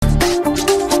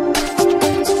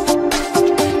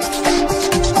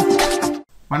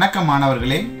வணக்கம்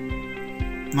மாணவர்களே,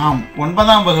 நாம்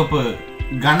 9ஆம் வகுப்பு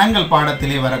கணங்கள்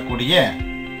பாடத்திலே வரக்கூடிய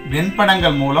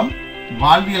வெண்படங்கள் மூலம்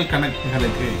வாழ்வியல்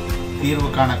கணக்குகளுக்கு தீர்வு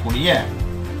காணக்கூடிய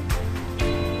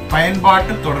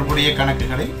பயன்பாட்டு தொடர்புடைய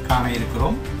கணக்குகளை காண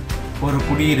இருக்கிறோம். ஒரு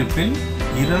குடியிருப்பில்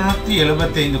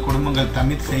 275 குடும்பங்கள்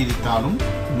தமிழ் செய்தித்தாளும்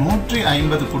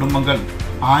 150 குடும்பங்கள்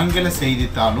ஆங்கில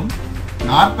செய்தித்தாளும்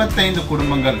 45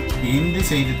 குடும்பங்கள் இந்தி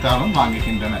செய்தித்தாளும்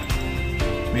வாங்குகின்றனர்.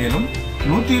 மேலும்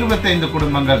 125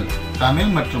 குடும்பங்கள்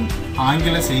தமிழ் மற்றும்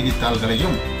ஆங்கில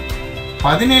செய்தித்தாள்களையும்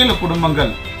 17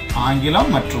 குடும்பங்கள் ஆங்கிலம்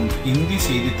மற்றும் இந்தி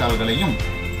செய்தித்தாள்களையும்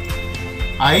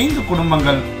 5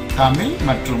 குடும்பங்கள் தமிழ்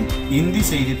மற்றும் இந்தி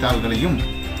செய்தித்தாள்களையும்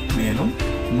மேலும்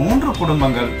 3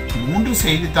 குடும்பங்கள் 3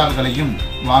 செய்தித்தாள்களையும்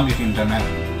வாங்குகின்றனர்.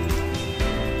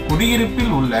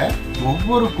 குடியிருப்பில் உள்ள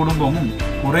ஒவ்வொரு குடும்பமும்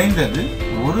குறைந்தது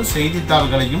ஒரு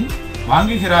செய்தித்தாள்களையும்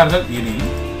வாங்குகிறார்கள் எனில்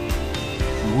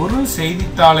ஒரு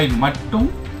செய்தித்தாளை மட்டும்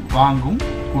வாங்கும்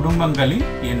குடும்பங்களின்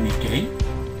எண்ணிக்கை,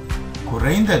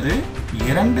 குறைந்தது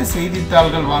 2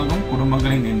 செய்தித்தாள்கள் வாங்கும்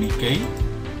குடும்பங்களின் எண்ணிக்கை,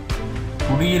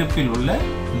 குடியிருப்பில் உள்ள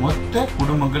மொத்த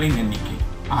குடும்பங்களின் எண்ணிக்கை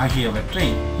ஆகியவற்றை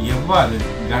எவ்வாறு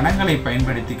கணங்களை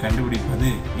பயன்படுத்தி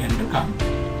கண்டுபிடிப்பது என்று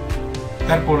காண்போம்.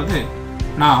 தற்பொழுது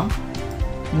நாம்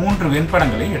 3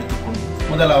 வெண்படங்களை எடுத்துக்கொள்வோம்.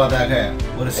 முதலாவதாக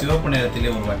ஒரு சிவப்பு நிறத்திலே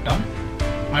ஒரு வட்டம்,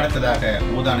 அடுத்ததாக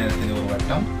ஊதா நிறத்திலே ஒரு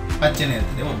வட்டம், பச்சை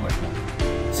நிறத்திலே ஒரு வட்டம்.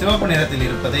 சிவப்பு நிறத்தில்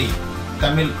இருப்பதை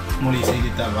தமிழ் மொழி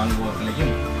செய்தித்தாள்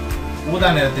வாங்குபவர்களையும், ஊதா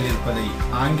நிறத்தில் இருப்பதை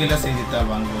ஆங்கில செய்தித்தாள்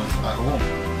வாங்குபவர்களாகவும்,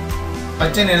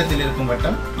 பச்சை நிறத்தில் இருக்கும்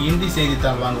வட்டம் இந்தி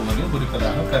செய்தித்தாள் வாங்குபவர்கள்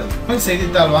குறிப்பதாக கருது. தமிழ்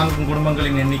செய்தித்தாள் வாங்கும்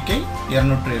குடும்பங்களின் எண்ணிக்கை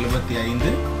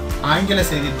 275, ஆங்கில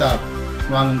செய்தித்தாள்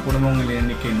வாங்கும் குடும்பங்களின்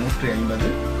எண்ணிக்கை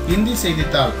 150, இந்தி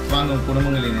செய்தித்தாள் வாங்கும்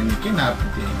குடும்பங்களின் எண்ணிக்கை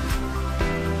 45.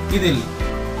 இதில்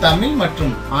தமிழ்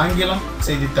மற்றும் ஆங்கிலம்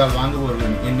செய்தித்தாள்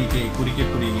வாங்குபவர்களின் எண்ணிக்கையை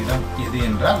குறிக்கக்கூடிய இடம் எது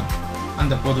என்றால்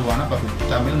அந்த பொதுவான பகுதி.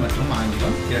 தமிழ் மற்றும்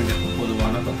ஆங்கிலம் இரண்டிற்கும்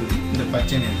பொதுவான பகுதி இந்த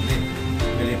பச்சை நிறத்திலே,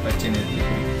 வெளியே பச்சை நிறத்திலே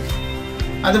குறிக்கும்.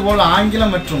 அதுபோல்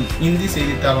ஆங்கிலம் மற்றும் இந்தி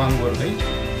செய்தித்தாள் வாங்குபவர்கள்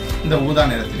இந்த ஊதா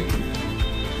நிறத்திலே குறிக்கும்.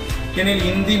 எனில்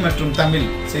இந்தி மற்றும்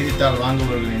தமிழ் செய்தித்தாள்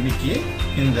வாங்குபவர்களின் எண்ணிக்கையை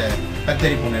இந்த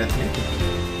கத்தரிப்பு நிறத்திலே குறிக்கும்.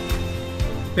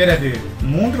 பிறகு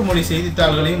 3 மொழி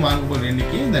செய்தித்தாள்களையும் வாங்குபவர்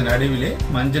எண்ணிக்கை இந்த நடுவிலே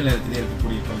மஞ்சள் நிறத்தில்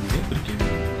இருக்கக்கூடிய பகுதியை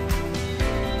குறிக்கிறது.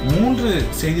 3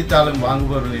 செய்தித்தாளும்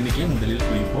வாங்குபவர்கள் எண்ணிக்கையை முதலில்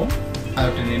குறிப்போம்.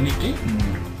 அவற்றின் எண்ணிக்கை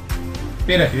 3.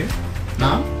 பிறகு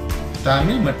நாம்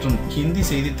தமிழ் மற்றும் ஹிந்தி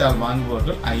செய்தித்தாள்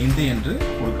வாங்குபவர்கள் 5 என்று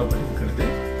கொடுக்கப்பட்டிருக்கிறது.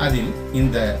 அதில்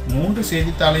இந்த 3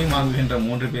 செய்தித்தாளையும் வாங்குகின்ற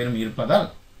 3 பேரும் இருப்பதால்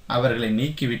அவர்களை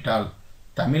நீக்கிவிட்டால்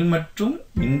தமிழ் மற்றும்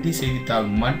இந்தி செய்தித்தாள்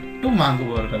மட்டும்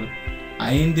வாங்குபவர்கள்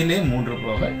 5லே 3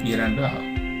 போக 2 ஆகும்.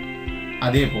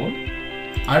 அதேபோல்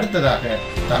அடுத்ததாக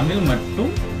தமிழ்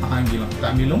மற்றும் ஆங்கிலம்,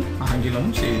 தமிழும்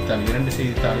ஆங்கிலமும் செய்தித்தாள் 2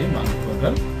 செய்தித்தாளையும்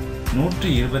வாங்குபவர்கள்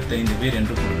 125 பேர்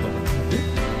என்று கொடுக்கப்பட்டுள்ளது.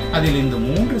 அதில் இந்த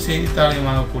 3 செய்தித்தாளையும்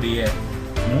வாங்கக்கூடிய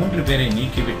 3 பேரை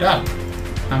நீக்கிவிட்டால்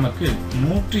நமக்கு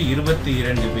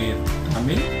 122 பேர்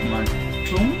தமிழ்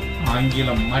மற்றும்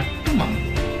ஆங்கிலம் மட்டும்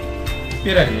வாங்குவோம்.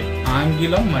 பிறகு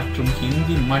ஆங்கிலம் மற்றும்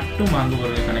ஹிந்தி மட்டும்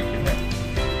வாங்குபவர்களை கணக்கிட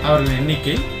அவர்கள்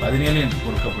எண்ணிக்கை 17 என்று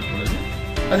கொடுக்கப்பட்டுள்ளது.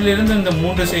 அதிலிருந்து இந்த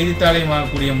 3 செய்தித்தாளை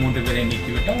வாங்கக்கூடிய 3 பேரை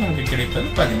நீக்கிவிட்டால் நமக்கு கிடைப்பது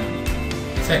 14.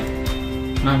 சரி,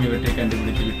 நாம் இவற்றை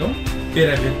கண்டுபிடித்து விட்டோம்.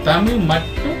 பிறகு தமிழ்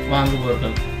மட்டும்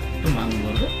வாங்குபவர்கள்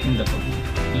இந்த பகுதி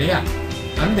இல்லையா,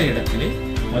 அந்த இடத்திலே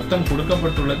மொத்தம்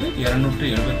கொடுக்கப்பட்டுள்ளது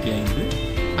 275.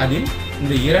 அதில்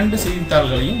இந்த 2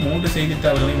 செய்தித்தாள்களையும் 3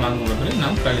 செய்தித்தாள்களையும் வாங்குபவர்களை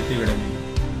நாம் கழித்து விட வேண்டும்.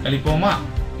 கழிப்போமா?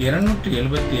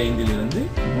 275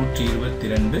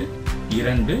 122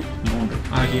 2 3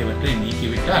 ஆகியவற்றை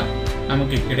நீக்கிவிட்டால்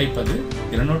நமக்கு கிடைப்பது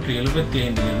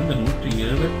 275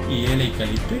 177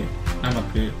 கழித்து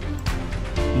நமக்கு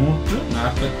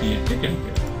 148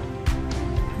 கிடைக்கிறது.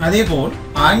 அதேபோல்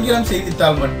ஆங்கிலம்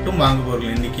செய்தித்தாள் மட்டும்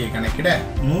வாங்குபவர்கள் எண்ணிக்கையை கணக்கிட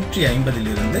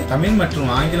 150 தமிழ் மற்றும்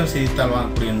ஆங்கிலம் செய்தித்தாள்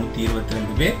வாங்கக்கூடிய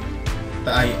 122 பேர்,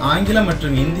 ஆங்கிலம்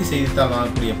மற்றும் இந்தி செய்தித்தாள்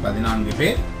வாங்கக்கூடிய 14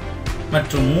 பேர்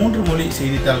மற்றும் 3 மொழி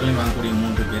செய்தித்தாள்களை வாங்கக்கூடிய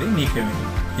 3 பேரை நீக்க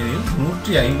வேண்டும். எனில்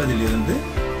 150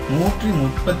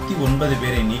 139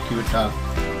 பேரை நீக்கிவிட்டால்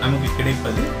நமக்கு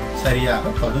கிடைப்பது சரியாக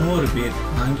 11 பேர்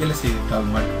ஆங்கில செய்தித்தாள்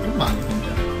மட்டும்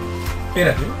வாங்குகின்றனர்.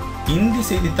 பிறகு இந்தி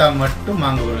செய்தித்தாள் மட்டும்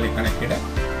வாங்குபவர்களை கணக்கிட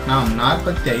நாம்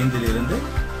 45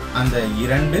 அந்த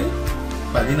 2,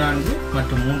 14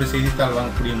 மற்றும் 3 செய்தித்தாள்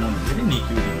வாங்கக்கூடிய 3 பேரை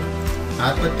நீக்கிவிடுகிறோம்.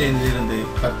 45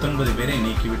 19 பேரை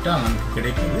நீக்கிவிட்டால் நமக்கு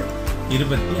கிடைப்பது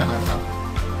 26 ஆகும்.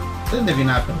 இந்த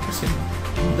வினாக்களுக்கு செல்லும்.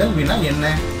 முதல் வினா என்ன?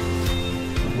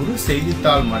 ஒரு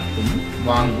செய்தித்தாள் மட்டும்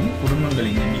வாங்கும்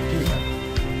குடும்பங்களின் எண்ணிக்கை.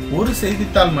 ஒரு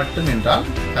செய்தித்தாள் மட்டும் என்றால்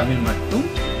தமிழ் மட்டும்,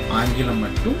 ஆங்கிலம்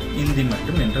மட்டும், இந்தி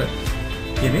மட்டும் என்று.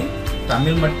 எனவே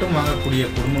தமிழ் மட்டும் வாங்கக்கூடிய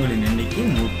குடும்பங்களின் எண்ணிக்கை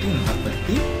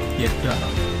 147. 8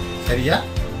 ஆகும். சரியா?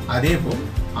 அதேபோல்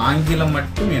ஆங்கிலம்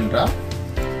மட்டும் என்றால்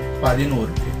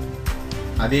 11 பேர்.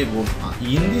 அதேபோல்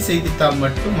இந்தி செய்தித்தாள்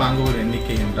மட்டும் வாங்குவோர்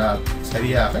எண்ணிக்கை என்றால்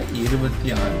சரியாக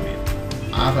 26 பேர்.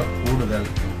 ஆக கூடுதல்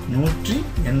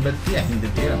 185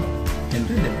 பேர் ஆகும்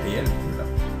என்று இந்த விடையை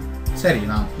எழுதியுள்ளார். சரி,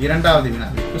 நாம் இரண்டாவது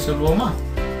வினாவிற்கு சொல்வோமா?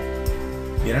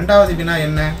 இரண்டாவது வினா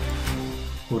என்ன?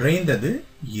 குறைந்தது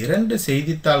 2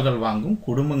 செய்தித்தாள்கள் வாங்கும்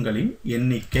குடும்பங்களின்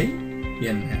எண்ணிக்கை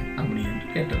என்ன அப்படி என்று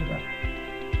கேட்டிருக்கிறார்.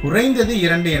 குறைந்தது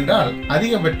 2 என்றால்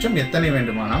அதிகபட்சம் எத்தனை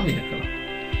வேண்டுமானாலும் இருக்கலாம்.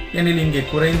 எனில் இங்கே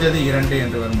குறைந்தது 2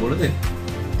 என்று வரும்பொழுது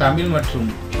தமிழ் மற்றும்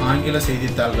ஆங்கில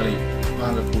செய்தித்தாள்களை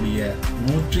வாங்கக்கூடிய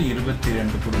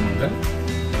 122 குடும்பங்கள்,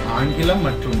 ஆங்கிலம்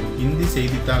மற்றும் இந்தி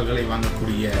செய்தித்தாள்களை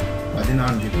வாங்கக்கூடிய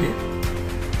 14 பேர்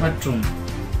மற்றும்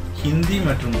ஹிந்தி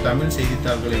மற்றும் தமிழ்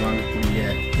செய்தித்தாள்களை வாங்கக்கூடிய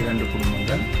 2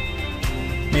 குடும்பங்கள்,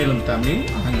 மேலும் தமிழ்,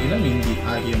 ஆங்கிலம், இந்தி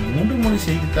ஆகிய 3 மொழி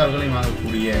செய்தித்தாள்களை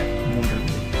வாங்கக்கூடிய 3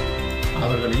 பேர்,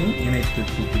 அவர்களையும் இணைத்து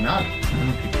கூட்டினால்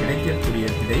நமக்கு கிடைக்கக்கூடிய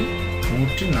விடை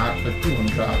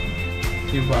 141 ஆகும்.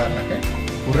 இவ்வாறாக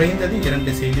குறைந்தது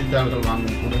 2 செய்தித்தாள்கள்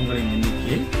வாங்கும் குடும்பங்களின்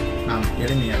எண்ணிக்கையை நாம்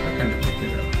எளிமையாக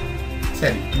கண்டுபிடிக்கிறோம்.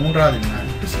 சரி, மூன்றாவது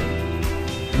வினாவுக்கு செல்வோம்.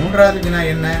 மூன்றாவது வினா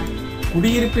என்ன?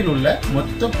 குடியிருப்பில் உள்ள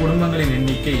மொத்த குடும்பங்களின்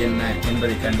எண்ணிக்கை என்ன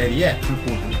என்பதை கண்டறிய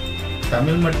கூட்டு.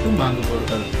 தமிழ் மட்டும்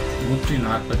வாங்குபவர்கள்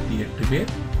 148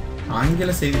 பேர், ஆங்கில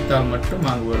செய்தித்தாள் மட்டும்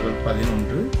வாங்குபவர்கள்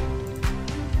 11,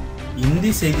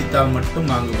 இந்தி செய்தித்தாள் மட்டும்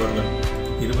வாங்குபவர்கள்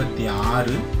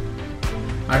 26,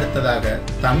 அடுத்ததாக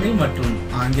தமிழ் மற்றும்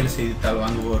ஆங்கில செய்தித்தாள்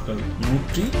வாங்குபவர்கள்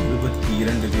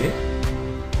 122 பேர்,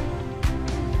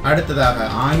 அடுத்ததாக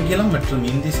ஆங்கிலம் மற்றும்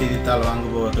இந்தி செய்தித்தாள்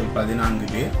வாங்குபவர்கள் 14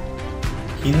 பேர்,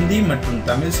 ஹிந்தி மற்றும்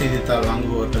தமிழ் செய்தித்தாள்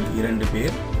வாங்குபவர்கள் 2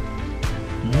 பேர்,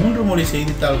 3 மொழி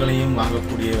செய்தித்தாள்களையும்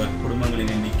வாங்கக்கூடிய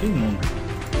குடும்பங்களின் எண்ணிக்கை 3.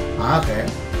 ஆக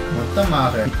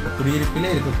மொத்தமாக குடியிருப்பிலே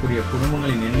இருக்கக்கூடிய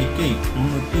குடும்பங்களின் எண்ணிக்கை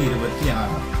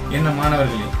 326. என்ன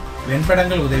மாணவர்களே,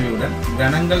 வெண்படங்கள் உதவியுடன்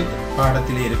கணங்கள்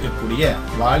பாடத்திலே இருக்கக்கூடிய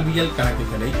வாழ்வியல்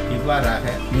கணக்குகளை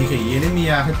இவ்வாறாக மிக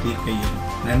எளிமையாக தீர்க்க இயலும்.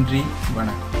 நன்றி,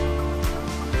 வணக்கம்.